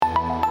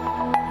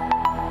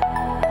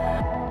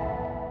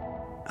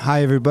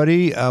Hi,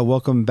 everybody.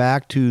 Welcome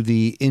back to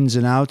the ins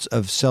and outs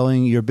of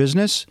selling your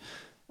business.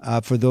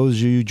 For those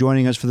of you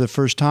joining us for the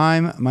first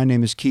time, my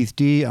name is Keith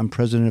D. I'm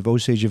president of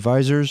Osage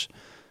Advisors.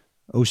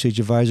 Osage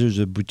Advisors is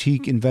a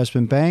boutique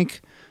investment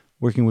bank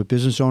working with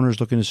business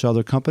owners looking to sell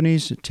their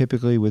companies,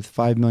 typically with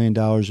 $5 million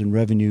in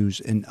revenues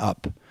and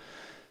up.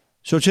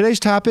 So today's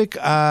topic,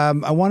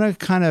 I want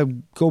to kind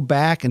of go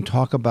back and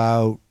talk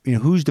about,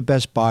 who's the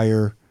best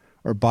buyer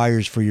or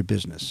buyers for your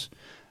business.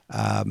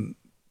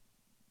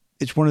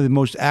 It's one of the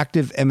most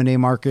active M&A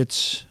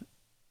markets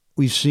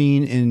we've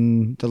seen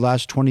in the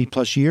last 20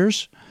 plus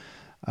years.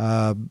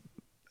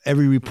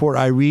 Every report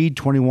I read,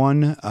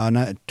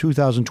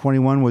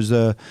 2021 was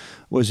a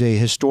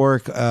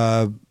historic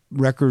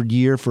record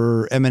year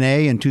for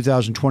M&A, and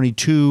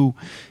 2022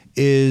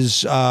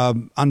 is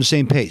on the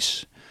same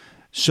pace.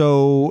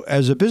 So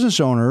as a business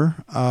owner,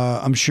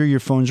 I'm sure your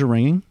phones are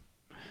ringing.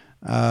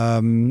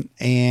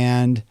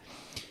 And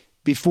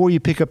before you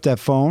pick up that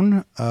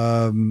phone,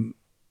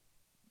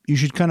 you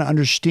should kind of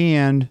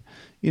understand,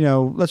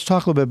 let's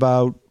talk a little bit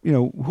about,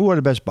 who are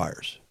the best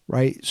buyers,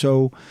 right?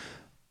 So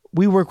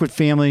we work with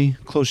family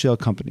close sale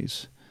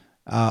companies.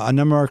 A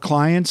number of our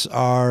clients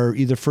are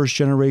either first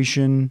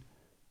generation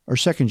or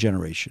second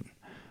generation.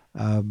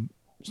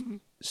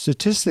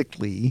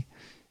 Statistically,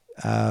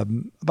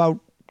 about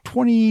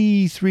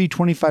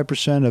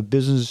 25% of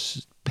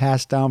business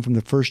passed down from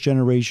the first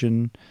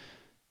generation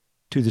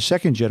to the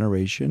second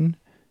generation.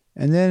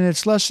 And then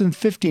it's less than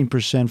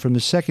 15% from the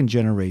second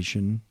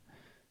generation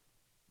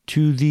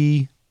to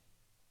the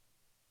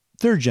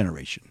third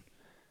generation.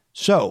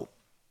 So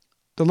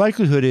the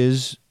likelihood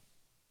is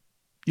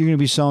you're going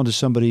to be selling to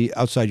somebody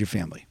outside your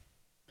family.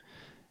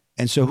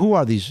 And so who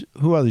are these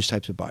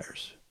types of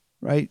buyers,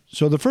 right?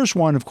 So the first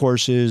one, of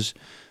course, is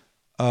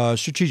a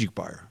strategic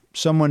buyer,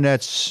 someone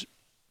that's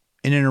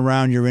in and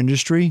around your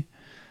industry,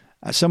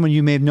 someone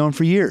you may have known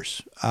for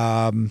years. We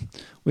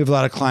have a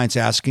lot of clients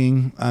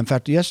asking. In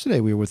fact,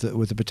 yesterday we were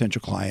with a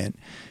potential client,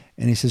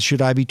 and he says,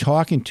 should I be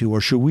talking to,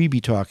 or should we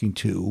be talking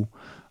to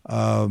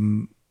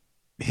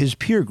his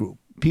peer group,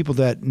 people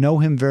that know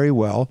him very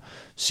well,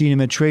 seen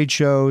him at trade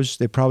shows.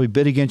 They probably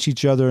bid against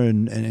each other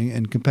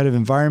in competitive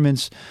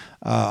environments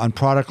on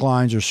product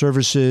lines or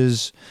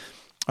services.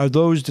 Are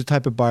those the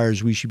type of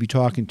buyers we should be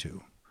talking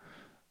to?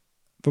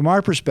 From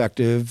our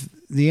perspective,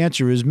 the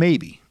answer is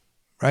maybe,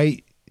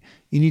 right?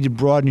 You need to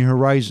broaden your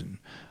horizon.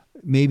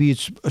 Maybe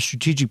it's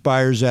strategic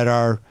buyers that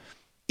are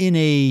in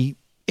a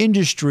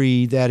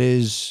industry that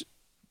is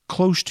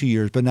close to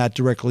yours, but not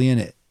directly in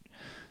it.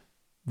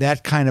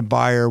 That kind of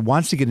buyer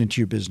wants to get into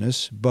your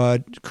business,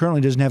 but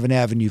currently doesn't have an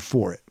avenue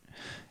for it.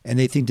 And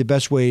they think the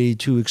best way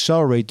to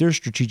accelerate their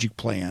strategic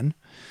plan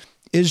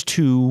is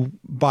to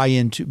buy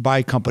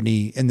a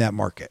company in that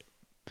market.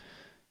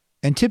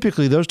 And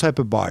typically those type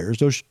of buyers,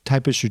 those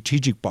type of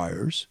strategic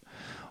buyers,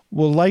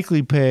 will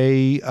likely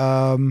pay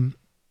higher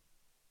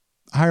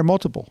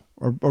multiple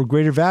or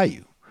greater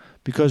value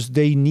because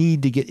they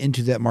need to get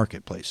into that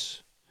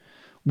marketplace.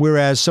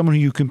 Whereas someone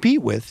who you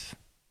compete with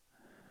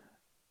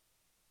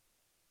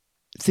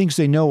thinks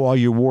they know all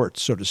your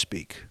warts, so to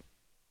speak,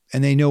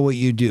 and they know what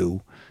you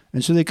do.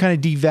 And so they kind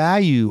of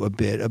devalue a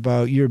bit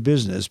about your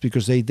business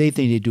because they think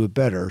they do it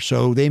better.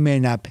 So they may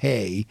not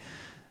pay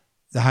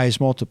the highest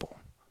multiple.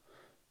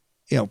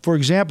 For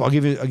example, I'll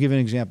give you an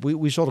example.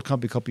 We sold a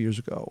company a couple years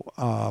ago,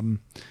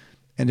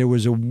 and there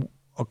was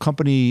a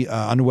company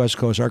on the West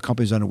Coast. Our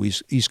company's on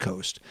the East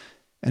Coast.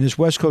 And this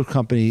West Coast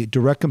company,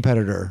 direct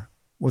competitor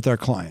with our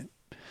client,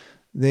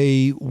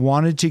 they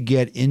wanted to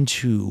get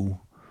into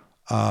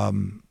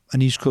an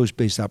East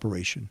Coast-based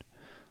operation.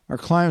 Our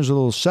client was a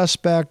little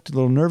suspect, a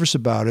little nervous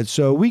about it.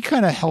 So we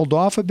kind of held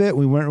off a bit.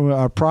 We went through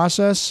our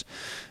process.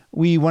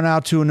 We went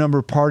out to a number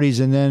of parties,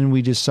 and then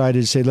we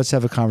decided to say, let's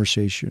have a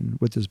conversation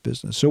with this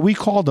business. So we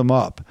called them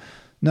up,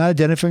 not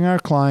identifying our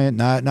client,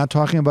 not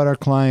talking about our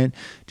client,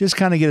 just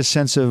kind of get a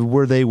sense of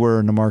where they were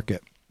in the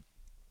market.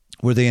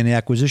 Were they in the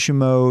acquisition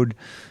mode?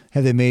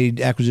 Have they made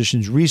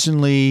acquisitions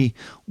recently?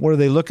 What are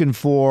they looking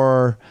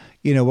for?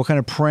 What kind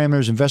of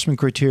parameters, investment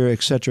criteria,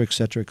 et cetera, et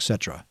cetera, et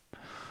cetera.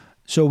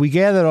 So we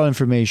gathered all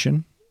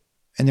information,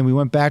 and then we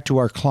went back to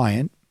our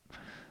client,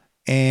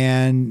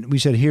 and we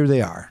said, here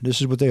they are. This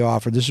is what they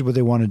offer. This is what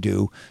they want to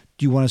do.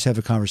 Do you want us to have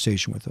a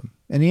conversation with them?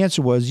 And the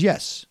answer was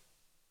yes.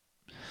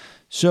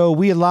 So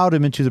we allowed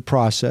them into the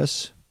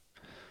process.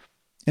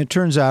 And it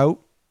turns out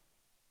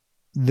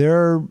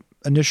their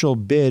initial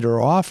bid or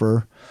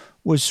offer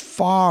was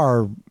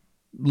far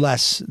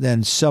less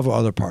than several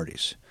other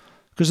parties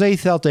because they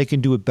felt they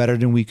can do it better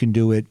than we can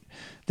do it.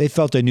 They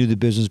felt they knew the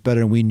business better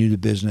than we knew the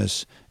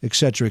business, et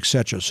cetera, et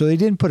cetera. So they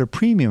didn't put a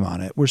premium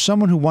on it. We're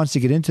someone who wants to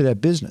get into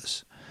that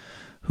business,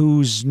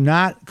 who's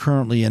not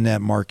currently in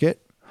that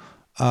market,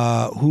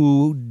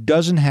 who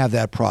doesn't have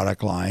that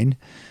product line,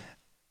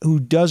 who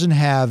doesn't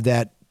have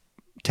that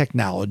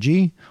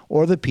technology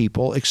or the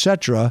people, et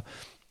cetera.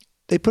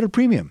 They put a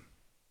premium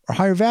or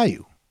higher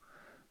value.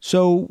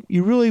 So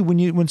you really,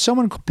 when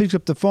someone picks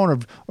up the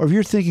phone, or if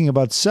you're thinking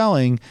about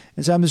selling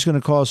and say, I'm just going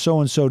to call so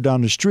and so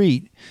down the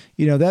street,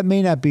 that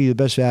may not be the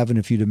best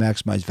avenue for you to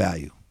maximize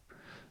value.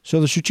 So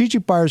the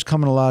strategic buyers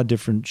come in a lot of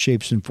different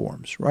shapes and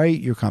forms, right?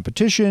 Your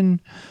competition,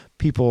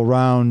 people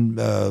around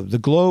the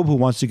globe who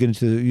wants to get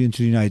into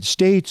the United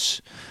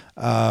States,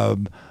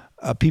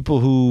 people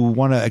who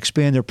want to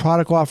expand their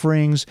product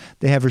offerings.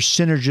 They have a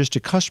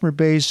synergistic customer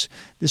base.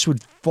 This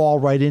would fall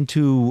right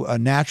into a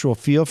natural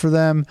feel for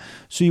them.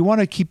 So you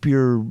want to keep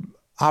your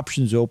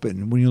options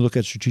open when you look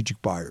at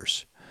strategic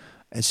buyers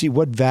and see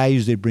what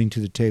values they bring to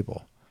the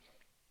table.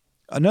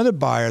 Another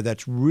buyer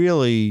that's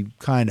really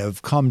kind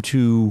of come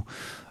to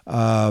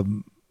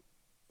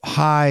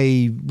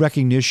high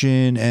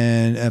recognition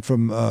and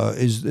from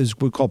is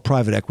what we call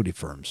private equity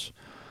firms.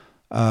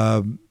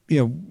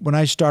 When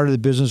I started the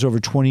business over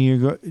 20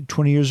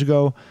 years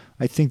ago,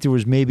 I think there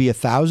was maybe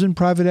 1,000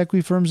 private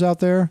equity firms out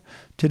there.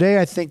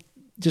 Today, I think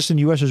just in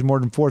the U.S. there's more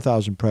than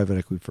 4,000 private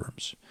equity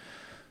firms.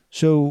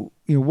 So,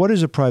 what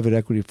is a private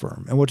equity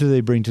firm and what do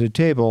they bring to the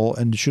table?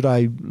 And should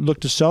I look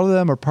to sell to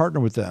them or partner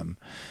with them?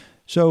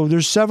 So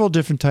there's several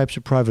different types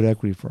of private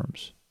equity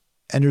firms,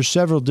 and there's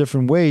several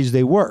different ways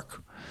they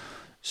work.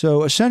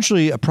 So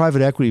essentially, a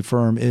private equity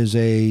firm is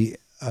a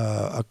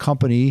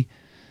company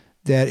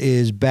that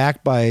is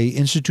backed by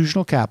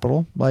institutional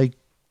capital, like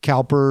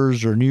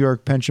CalPERS or New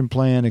York Pension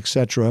Plan, et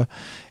cetera,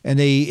 and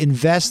they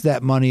invest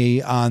that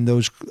money on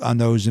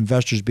those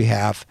investors'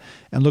 behalf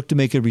and look to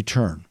make a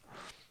return.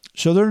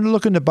 So they're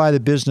looking to buy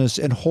the business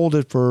and hold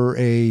it for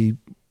a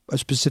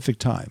specific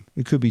time.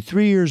 It could be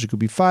 3 years, it could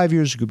be 5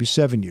 years, it could be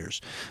 7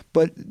 years.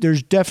 But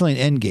there's definitely an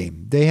end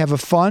game. They have a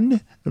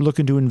fund they're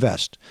looking to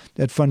invest.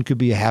 That fund could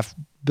be a $500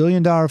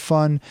 million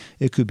fund.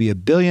 It could be a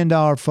 $1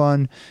 billion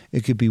fund.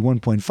 It could be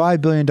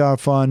 $1.5 billion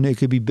fund. It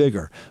could be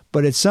bigger.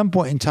 But at some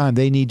point in time,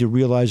 they need to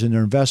realize in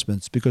their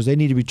investments because they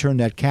need to return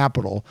that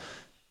capital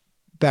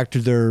back to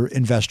their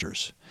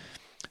investors.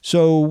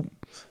 So,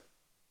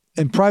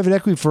 and private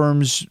equity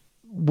firms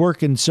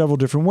work in several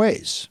different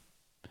ways.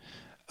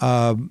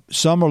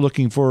 Some are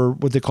looking for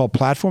what they call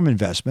platform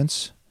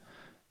investments.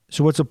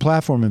 So what's a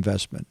platform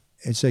investment?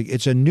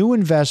 It's a new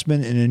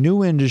investment in a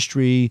new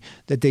industry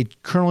that they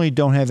currently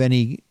don't have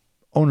any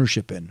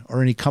ownership in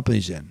or any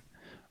companies in,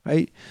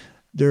 right?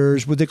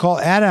 There's what they call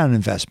add-on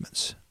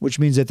investments, which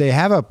means that they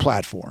have a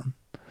platform,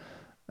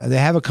 they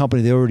have a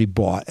company they already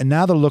bought, and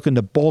now they're looking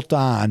to bolt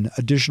on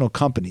additional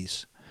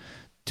companies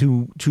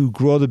to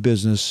grow the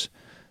business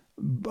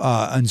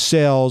on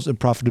sales and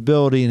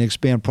profitability and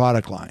expand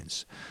product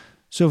lines.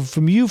 So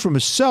from a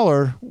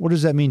seller, what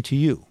does that mean to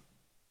you?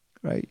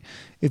 Right?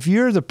 If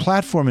you're the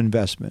platform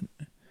investment,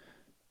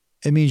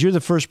 it means you're the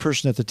first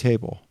person at the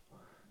table.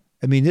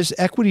 I mean, this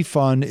equity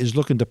fund is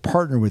looking to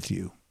partner with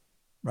you,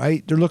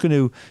 right? They're looking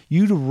to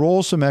you to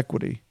roll some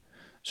equity.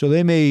 So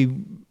they may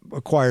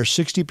acquire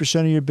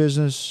 60% of your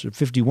business or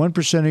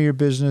 51% of your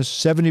business,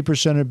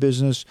 70% of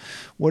business,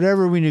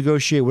 whatever we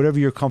negotiate, whatever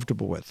you're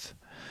comfortable with.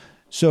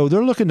 So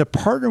they're looking to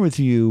partner with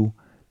you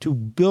to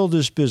build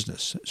this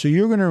business. So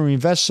you're going to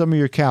invest some of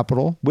your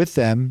capital with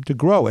them to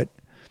grow it.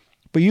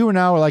 But you are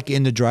now like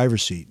in the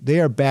driver's seat.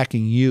 They are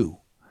backing you.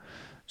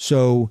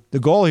 So the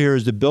goal here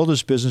is to build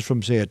this business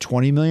from, say, a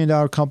 $20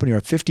 million company or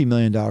a $50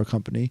 million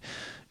company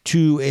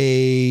to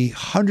a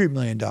 $100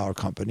 million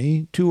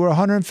company to a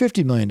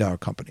 $150 million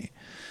company.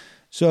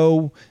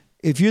 So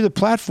if you're the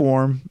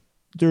platform,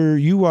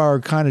 you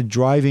are kind of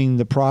driving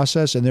the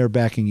process and they're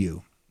backing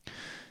you.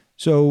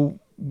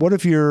 So what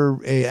if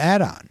you're an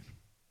add-on?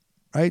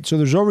 Right? So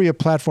there's already a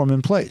platform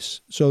in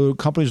place. So the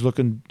company's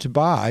looking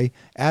to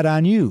add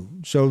on you.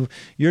 So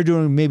you're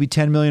doing maybe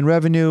 10 million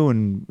revenue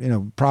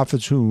and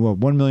profits 1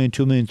 million,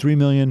 2 million, 3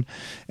 million.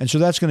 And so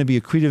that's going to be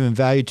accretive in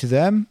value to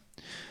them.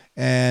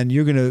 And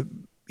you're going to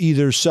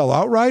either sell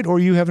outright or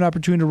you have an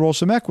opportunity to roll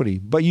some equity.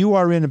 But you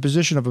are in a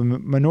position of a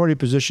minority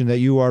position that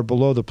you are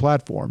below the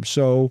platform.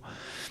 So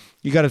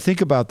you got to think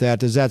about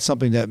that. Is that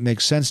something that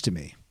makes sense to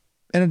me?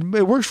 And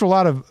it works for a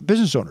lot of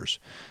business owners.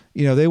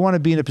 They want to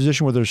be in a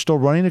position where they're still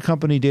running the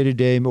company day to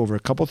day over a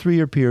couple,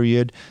 3-year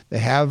period. They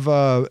have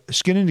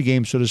skin in the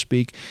game, so to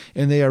speak,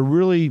 and they are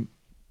really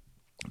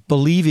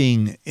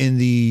believing in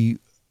the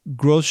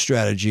growth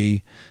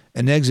strategy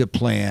and exit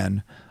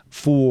plan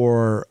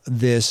for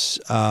this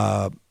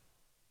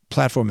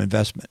platform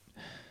investment.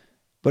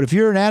 But if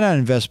you're an add-on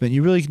investment,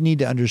 you really need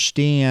to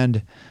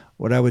understand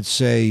what I would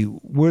say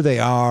where they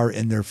are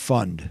in their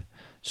fund.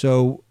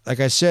 So, like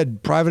I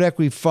said, private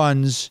equity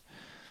funds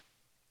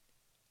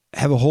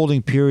have a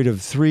holding period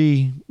of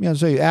 3,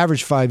 say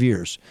average 5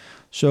 years.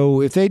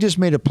 So if they just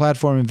made a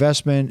platform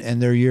investment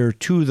and they're year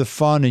 2 of the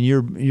fund and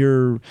you're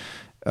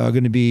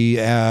going to be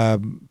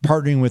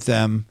partnering with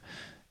them,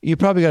 you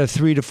probably got a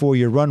 3 to 4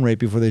 year run rate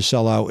before they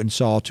sell out and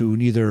sell to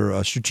either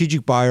a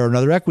strategic buyer or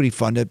another equity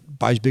fund that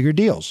buys bigger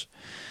deals.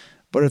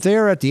 But if they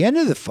are at the end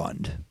of the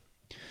fund,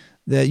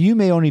 that you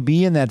may only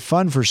be in that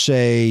fund for,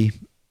 say,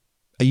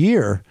 a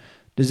year,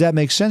 Does that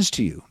make sense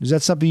to you? Is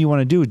that something you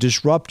want to do?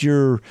 Disrupt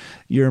your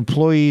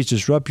employees,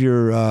 disrupt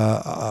your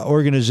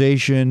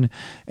organization,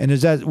 and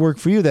does that work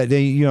for you? That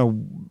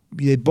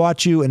they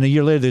bought you, and a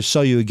year later they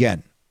sell you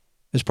again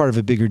as part of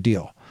a bigger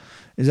deal.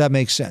 Does that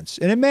make sense?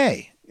 And it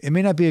may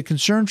not be a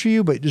concern for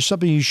you, but there's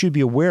something you should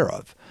be aware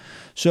of.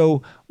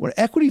 So when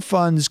equity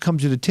funds come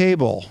to the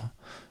table,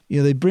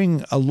 they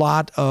bring a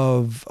lot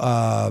of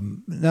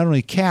not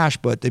only cash,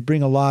 but they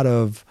bring a lot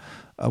of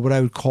what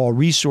I would call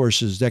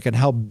resources that can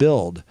help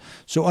build.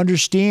 So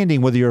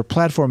understanding whether you're a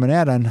platform and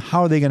add-on,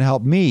 how are they going to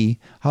help me,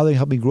 how they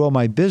help me grow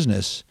my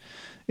business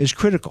is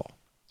critical.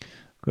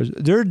 Because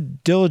their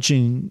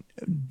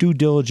due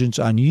diligence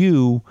on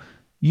you,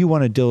 you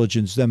want to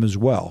diligence them as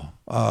well.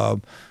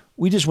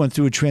 We just went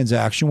through a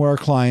transaction where our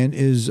client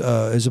is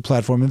a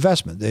platform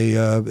investment. They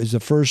is the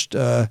first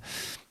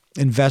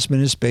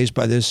investment in space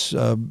by this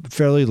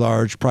fairly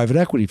large private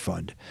equity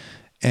fund.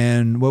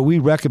 And what we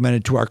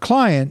recommended to our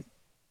client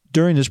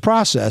during this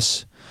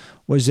process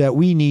was that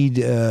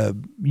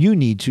you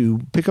need to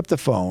pick up the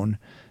phone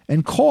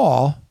and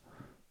call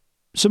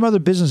some other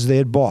business they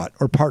had bought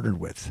or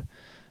partnered with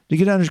to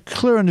get a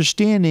clear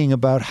understanding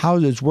about how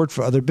it's worked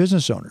for other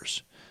business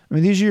owners. I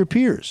mean, these are your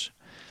peers.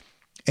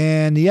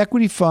 And the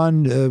equity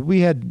fund,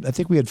 I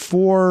think we had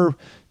 4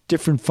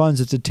 different funds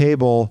at the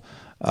table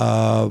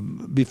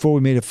before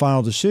we made a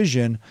final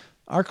decision.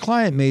 Our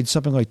client made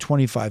something like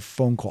 25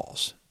 phone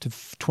calls to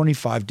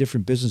 25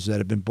 different businesses that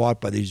have been bought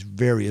by these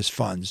various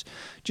funds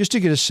just to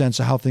get a sense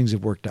of how things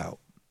have worked out.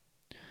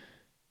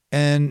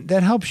 And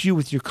that helps you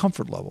with your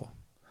comfort level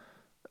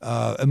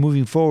and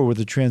moving forward with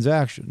the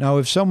transaction. Now,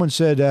 if someone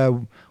said,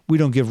 we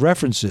don't give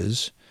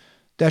references,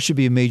 that should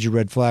be a major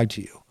red flag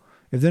to you.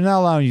 If they're not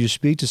allowing you to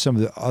speak to some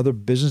of the other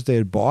business they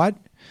had bought,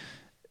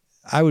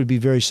 I would be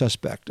very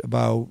suspect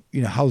about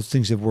how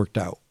things have worked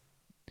out.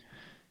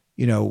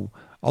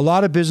 A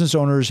lot of business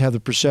owners have the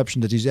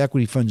perception that these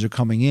equity funds are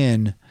coming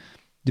in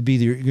to be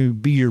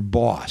your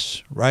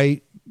boss,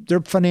 right?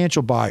 They're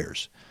financial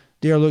buyers.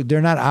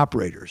 They're not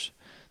operators.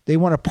 They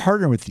want to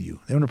partner with you.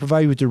 They want to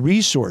provide you with the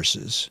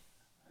resources,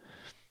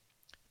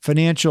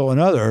 financial and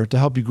other, to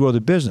help you grow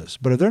the business.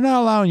 But if they're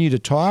not allowing you to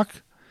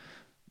talk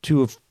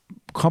to a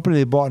company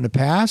they bought in the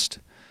past,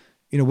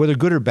 whether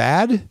good or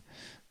bad,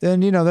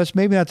 then that's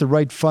maybe not the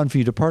right fund for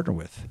you to partner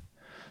with.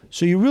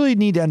 So you really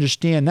need to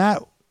understand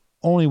not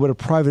only what a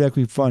private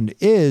equity fund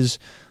is,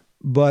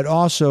 but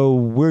also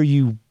where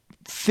you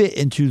fit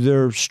into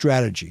their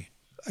strategy.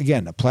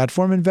 Again, a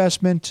platform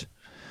investment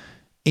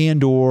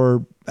and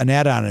or an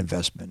add-on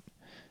investment.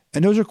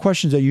 And those are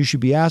questions that you should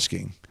be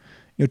asking.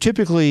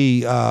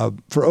 Typically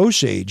for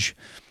Osage,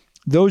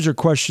 those are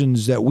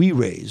questions that we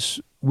raise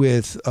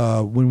with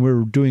when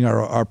we're doing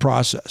our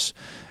process,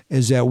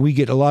 is that we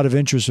get a lot of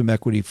interest from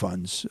equity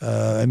funds.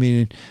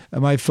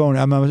 My phone,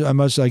 I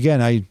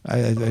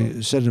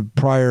said in a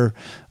prior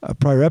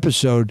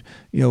episode,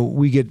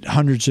 we get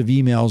hundreds of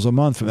emails a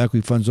month from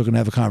equity funds looking to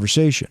have a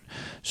conversation.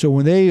 So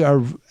when they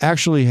are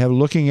actually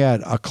looking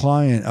at a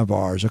client of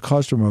ours, a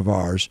customer of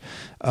ours,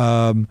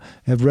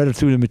 have read it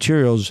through the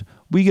materials,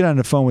 we get on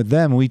the phone with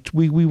them and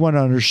we want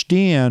to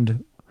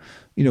understand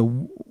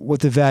what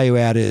the value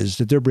add is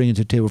that they're bringing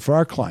to the table for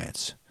our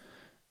clients.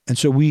 And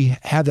so we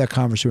have that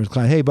conversation with the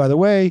client. Hey, by the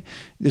way,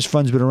 this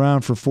fund's been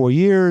around for 4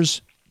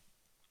 years.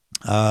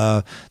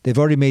 They've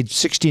already made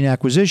 16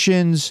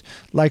 acquisitions.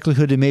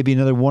 Likelihood it may be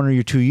another 1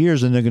 or 2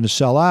 years, and they're going to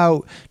sell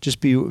out.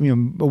 Just be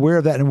aware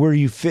of that and where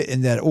you fit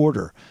in that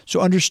order. So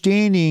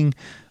understanding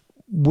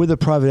where the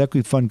private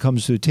equity fund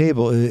comes to the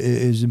table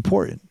is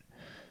important.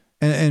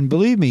 And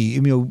believe me,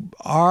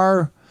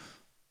 our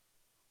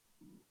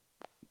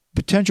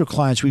potential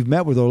clients we've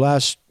met with over the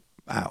last,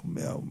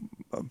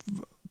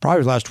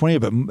 probably the last 20,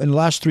 but in the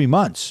last 3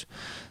 months,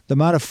 the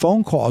amount of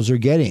phone calls they're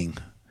getting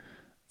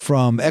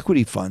from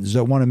equity funds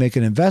that want to make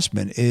an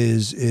investment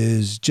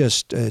is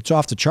just, it's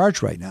off the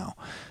charts right now.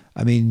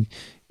 I mean,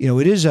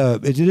 it is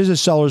a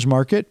seller's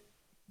market.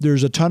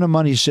 There's a ton of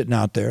money sitting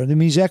out there. I mean,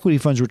 these equity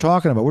funds we're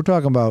talking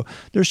about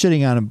they're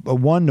sitting on a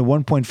 $1 to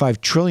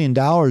 $1.5 trillion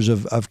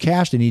of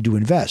cash they need to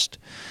invest.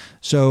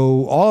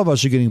 So all of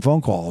us are getting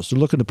phone calls. They're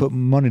looking to put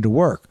money to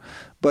work.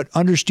 But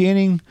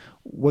understanding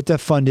what that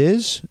fund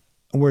is,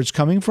 where it's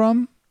coming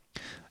from,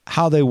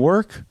 how they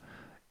work,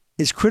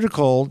 is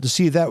critical to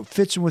see if that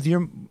fits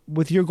in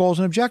with your goals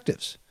and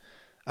objectives.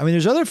 I mean,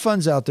 there's other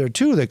funds out there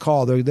too. They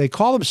call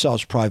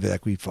themselves private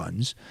equity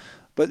funds,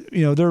 but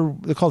they're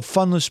called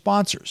fundless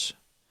sponsors.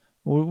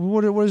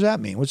 What does that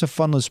mean? What's a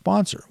fundless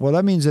sponsor? Well,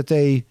 that means that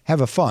they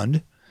have a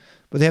fund,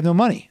 but they have no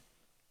money.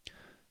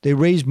 They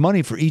raise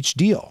money for each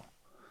deal.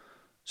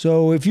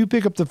 So if you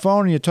pick up the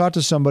phone and you talk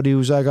to somebody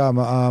who's like,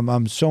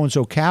 I'm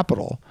so-and-so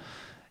capital,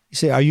 you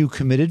say, are you a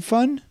committed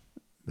fund?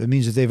 That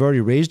means that they've already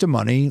raised the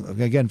money,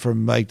 again,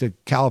 from like the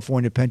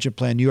California pension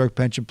plan, New York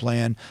pension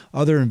plan,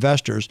 other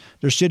investors.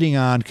 They're sitting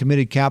on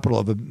committed capital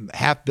of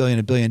 $500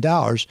 million,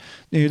 $1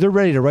 billion. They're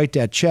ready to write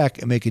that check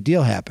and make a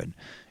deal happen.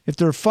 If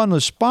they're a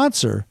fundless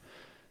sponsor,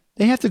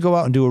 they have to go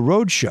out and do a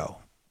road show.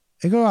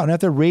 They go out and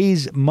have to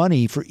raise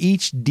money for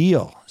each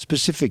deal,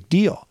 specific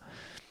deal.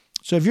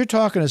 So if you're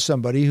talking to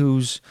somebody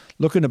who's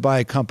looking to buy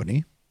a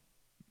company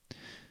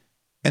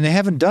and they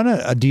haven't done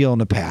a deal in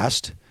the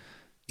past,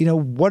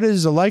 what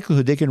is the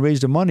likelihood they can raise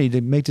the money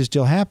to make this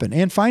deal happen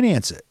and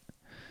finance it?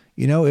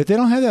 If they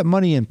don't have that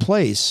money in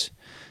place,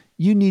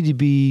 you need to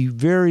be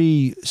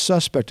very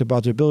suspect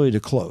about their ability to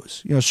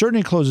close.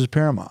 Certainty close is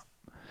paramount.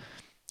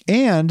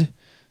 And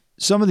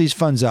some of these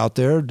funds out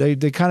there,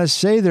 they kind of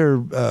say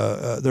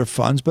they're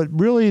funds, but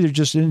really they're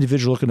just an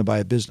individual looking to buy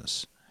a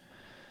business.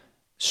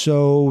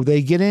 So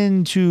they get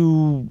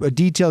into a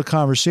detailed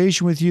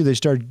conversation with you. They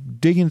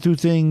start digging through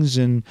things,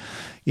 and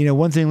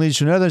one thing leads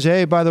to another. Say,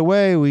 hey, by the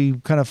way, we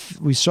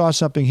saw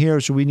something here,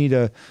 so we need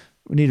to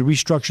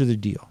restructure the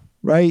deal,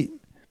 right?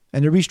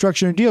 And they're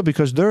restructuring a deal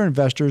because their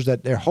investors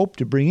that they hope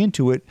to bring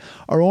into it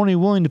are only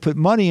willing to put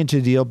money into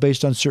the deal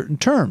based on certain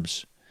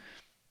terms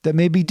that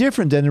may be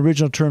different than the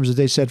original terms that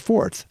they set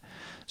forth.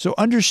 So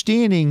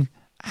understanding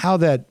how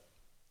that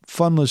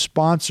fundless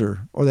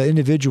sponsor or that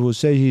individual who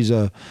say he's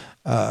a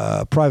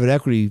private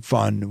equity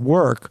fund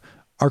work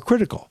are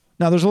critical.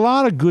 Now, there's a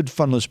lot of good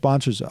fundless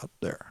sponsors out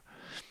there.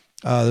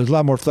 There's a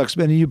lot more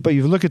flexibility, but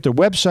you look at their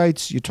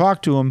websites, you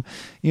talk to them,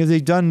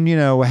 they've done,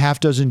 a half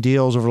dozen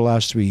deals over the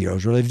last 3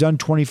 years, or they've done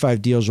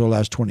 25 deals over the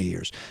last 20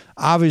 years.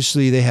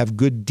 Obviously, they have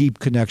good, deep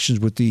connections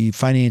with the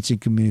financing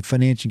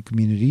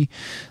community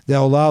that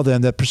allow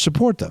them, that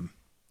support them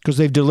because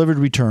they've delivered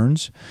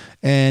returns.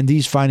 And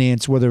these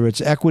finance, whether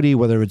it's equity,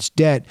 whether it's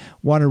debt,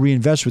 want to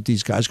reinvest with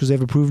these guys because they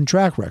have a proven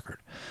track record.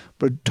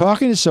 But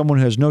talking to someone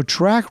who has no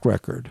track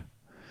record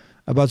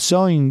about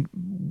selling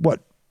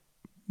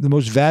the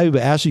most valuable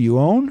asset you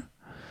own,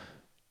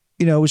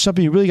 is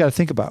something you really got to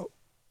think about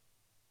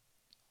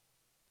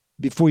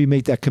before you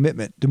make that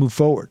commitment to move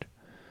forward,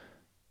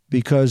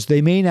 because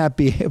they may not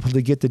be able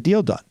to get the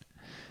deal done.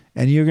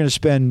 And you're going to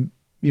spend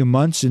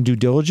months in due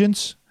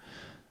diligence,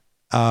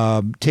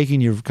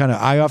 taking your kind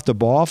of eye off the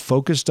ball,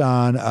 focused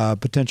on a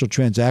potential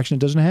transaction.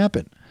 It doesn't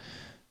happen.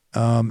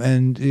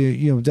 And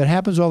that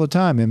happens all the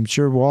time. I'm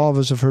sure all of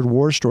us have heard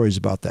war stories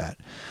about that.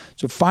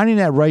 So finding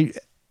that right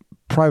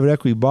private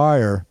equity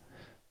buyer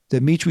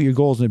that meets with your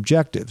goals and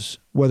objectives,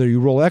 whether you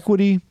roll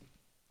equity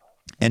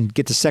and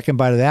get the second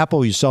bite of the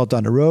apple, you sell it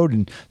down the road,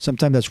 and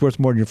sometimes that's worth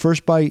more than your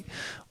first bite,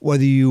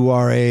 whether you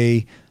are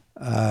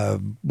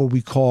what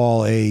we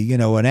call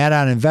an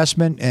add-on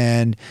investment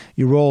and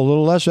you roll a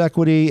little less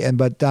equity,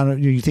 but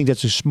you think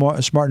that's a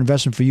smart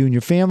investment for you and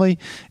your family,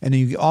 and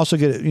then you also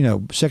get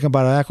second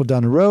bite of the apple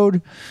down the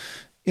road.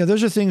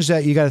 Those are things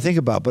that you got to think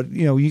about, but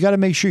you got to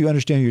make sure you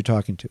understand who you're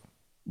talking to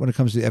when it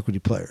comes to the equity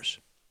players,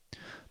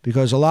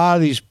 because a lot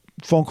of these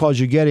phone calls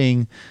you're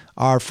getting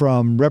are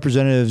from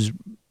representatives,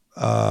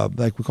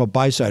 like we call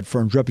buy-side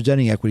firms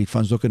representing equity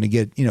funds, looking to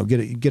get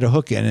a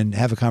hook in and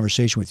have a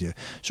conversation with you.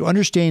 So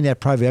understanding that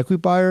private equity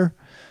buyer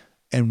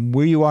and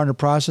where you are in the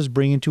process,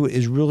 bringing to it,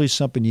 is really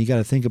something you got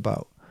to think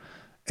about.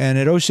 And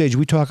at Osage,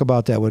 we talk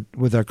about that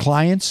with our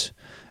clients,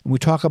 and we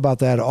talk about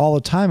that all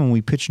the time when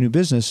we pitch new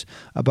business,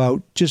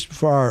 about just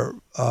for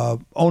our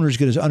owners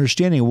get an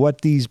understanding of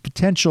what these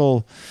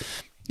potential,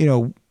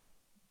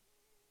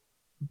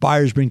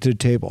 buyers bring to the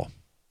table.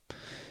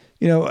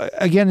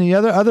 Again, the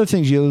other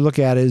things you look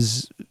at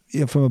is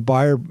from a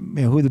buyer,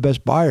 who the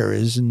best buyer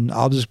is, and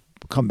I'll just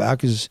come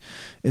back is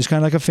kind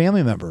of like a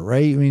family member,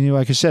 right? I mean,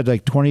 like I said,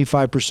 like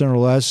 25% or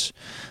less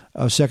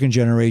of second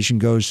generation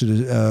goes to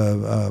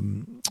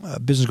the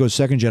business goes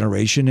second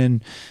generation,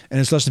 and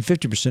it's less than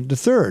 50% to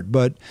third.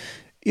 But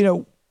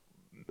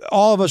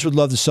all of us would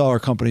love to sell our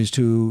companies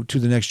to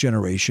the next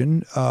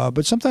generation,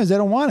 but sometimes they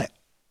don't want it.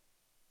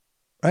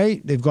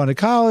 Right? They've gone to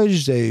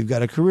college, they've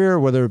got a career,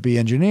 whether it be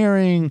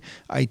engineering,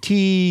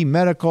 IT,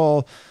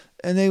 medical,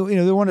 and they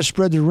want to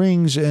spread the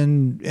rings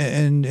and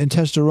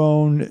test their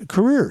own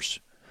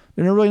careers.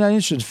 They're really not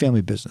interested in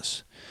family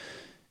business.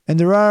 And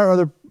there are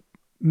other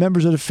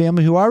members of the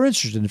family who are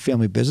interested in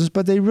family business,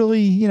 but they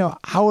really,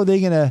 how are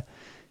they going to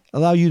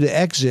allow you to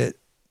exit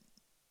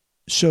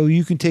so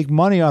you can take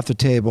money off the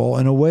table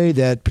in a way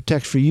that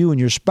protects for you and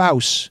your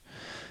spouse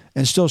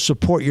and still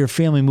support your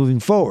family moving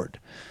forward?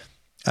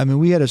 I mean,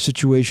 we had a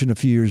situation a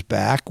few years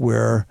back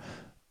where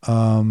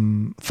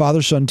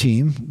father-son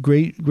team,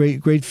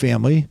 great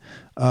family.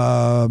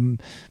 The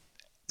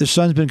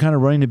son's been kind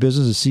of running the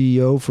business as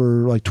CEO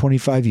for like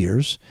 25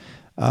 years.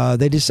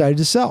 They decided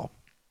to sell.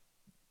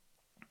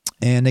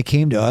 And they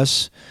came to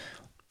us,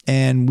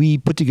 and we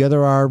put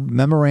together our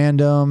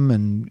memorandum,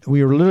 and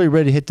we were literally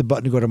ready to hit the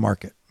button to go to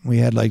market. We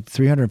had like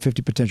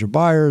 350 potential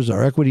buyers, our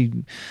private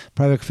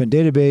equity fund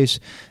database,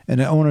 and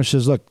the owner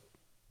says, look,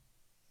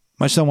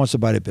 my son wants to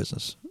buy the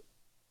business.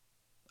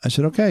 I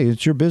said, okay,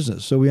 it's your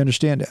business, so we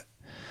understand that.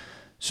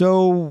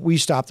 So we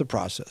stopped the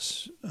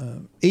process.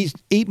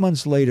 8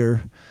 months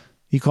later,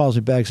 he calls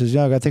me back and says,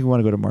 I think we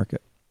want to go to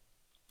market.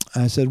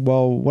 I said,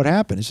 well, what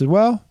happened? He said,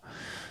 well,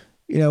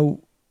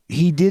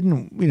 he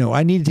didn't,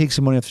 I need to take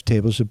some money off the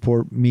table to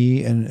support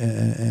me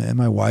and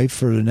my wife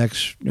for the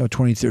next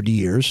 20, 30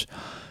 years.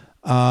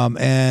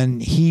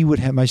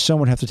 And my son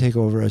would have to take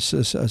over a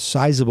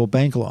sizable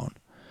bank loan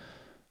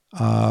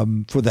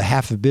for the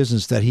half of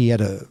business that he had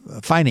to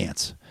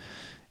finance.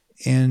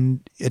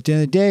 And at the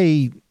end of the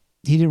day,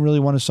 he didn't really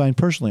want to sign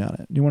personally on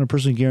it. He didn't want to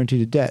personally guarantee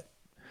the debt.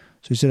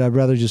 So he said, I'd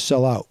rather just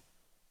sell out.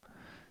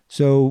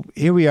 So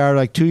here we are,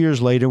 like 2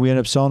 years later, we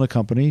ended up selling the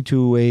company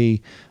to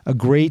a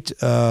great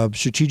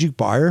strategic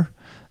buyer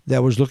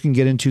that was looking to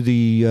get into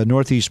the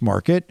Northeast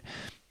market.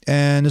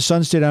 And the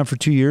son stayed on for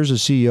 2 years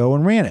as CEO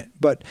and ran it.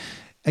 But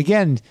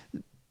again,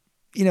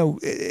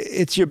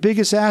 it's your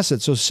biggest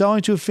asset. So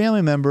selling to a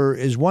family member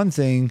is one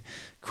thing.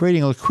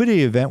 Creating a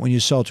liquidity event when you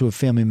sell to a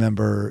family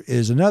member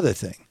is another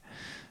thing.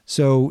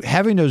 So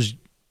having those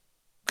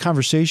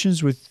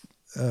conversations with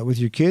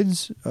your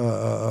kids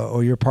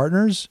or your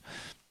partners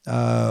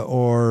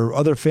or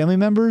other family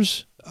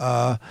members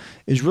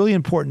is really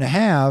important to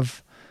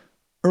have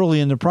early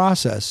in the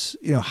process.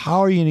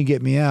 How are you going to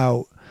get me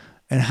out,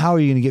 and how are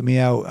you going to get me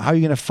out? How are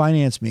you going to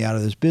finance me out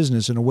of this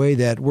business in a way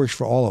that works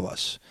for all of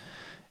us?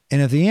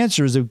 And if the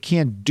answer is that we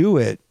can't do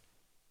it,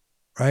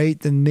 right,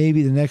 then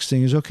maybe the next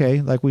thing is,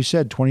 okay, like we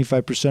said,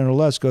 25% or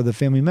less go to the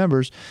family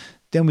members.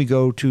 Then we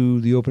go to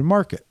the open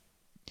market.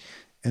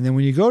 And then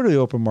when you go to the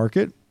open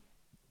market,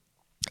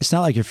 it's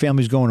not like your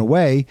family's going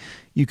away.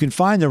 You can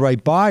find the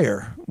right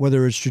buyer,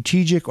 whether it's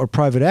strategic or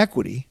private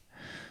equity,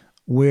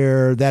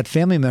 where that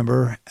family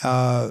member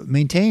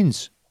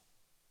maintains,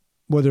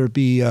 whether it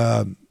be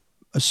a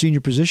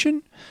senior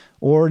position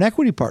or an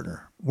equity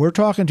partner. We're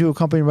talking to a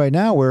company right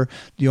now where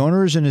the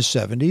owner is in his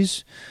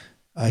 70s.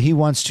 He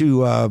wants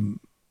to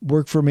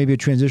work for maybe a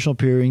transitional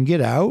period and get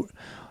out,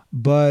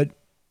 but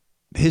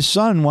his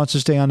son wants to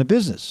stay on the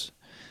business.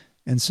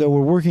 And so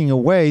we're working a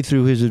way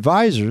through his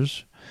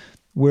advisors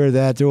where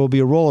that there will be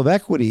a role of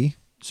equity.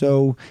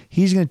 So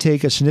he's going to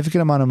take a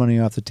significant amount of money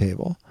off the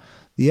table.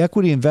 The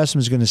equity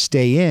investment is going to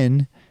stay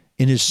in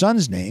his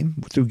son's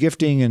name through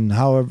gifting and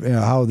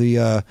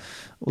we'll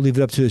leave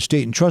it up to the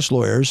estate and trust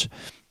lawyers,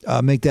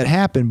 make that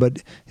happen.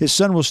 But his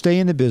son will stay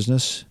in the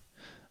business.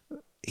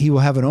 He will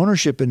have an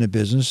ownership in the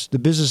business. The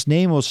business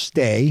name will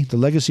stay, the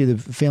legacy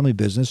of the family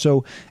business.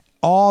 So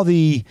all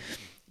the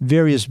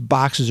various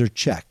boxes are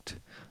checked.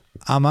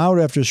 I'm out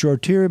after a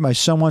short period. My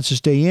son wants to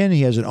stay in.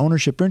 He has an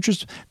ownership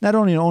interest. Not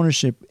only an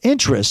ownership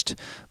interest,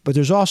 but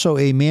there's also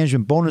a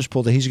management bonus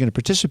pool that he's going to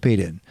participate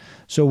in.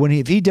 So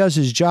if he does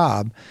his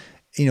job,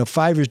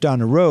 5 years down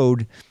the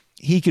road,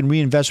 he can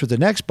reinvest with the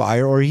next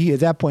buyer, or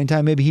at that point in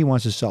time, maybe he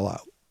wants to sell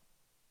out.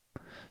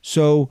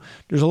 So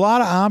there's a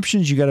lot of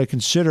options you got to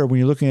consider when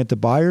you're looking at the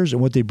buyers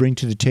and what they bring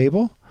to the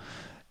table.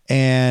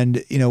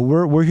 And,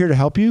 we're here to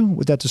help you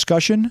with that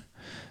discussion.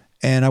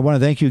 And I want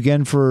to thank you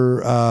again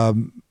for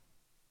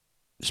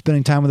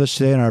spending time with us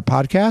today on our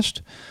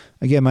podcast.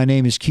 Again, my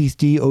name is Keith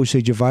D.,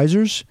 Osage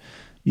Advisors.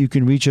 You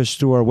can reach us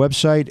through our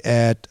website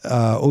at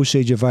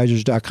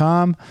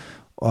osageadvisors.com.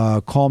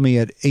 Call me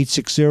at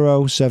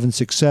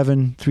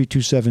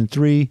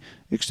 860-767-3273,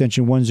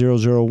 extension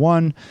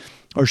 1001,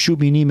 or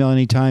shoot me an email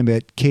anytime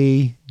at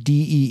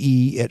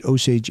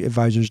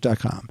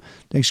kdee@osageadvisors.com.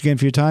 Thanks again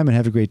for your time, and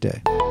have a great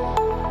day.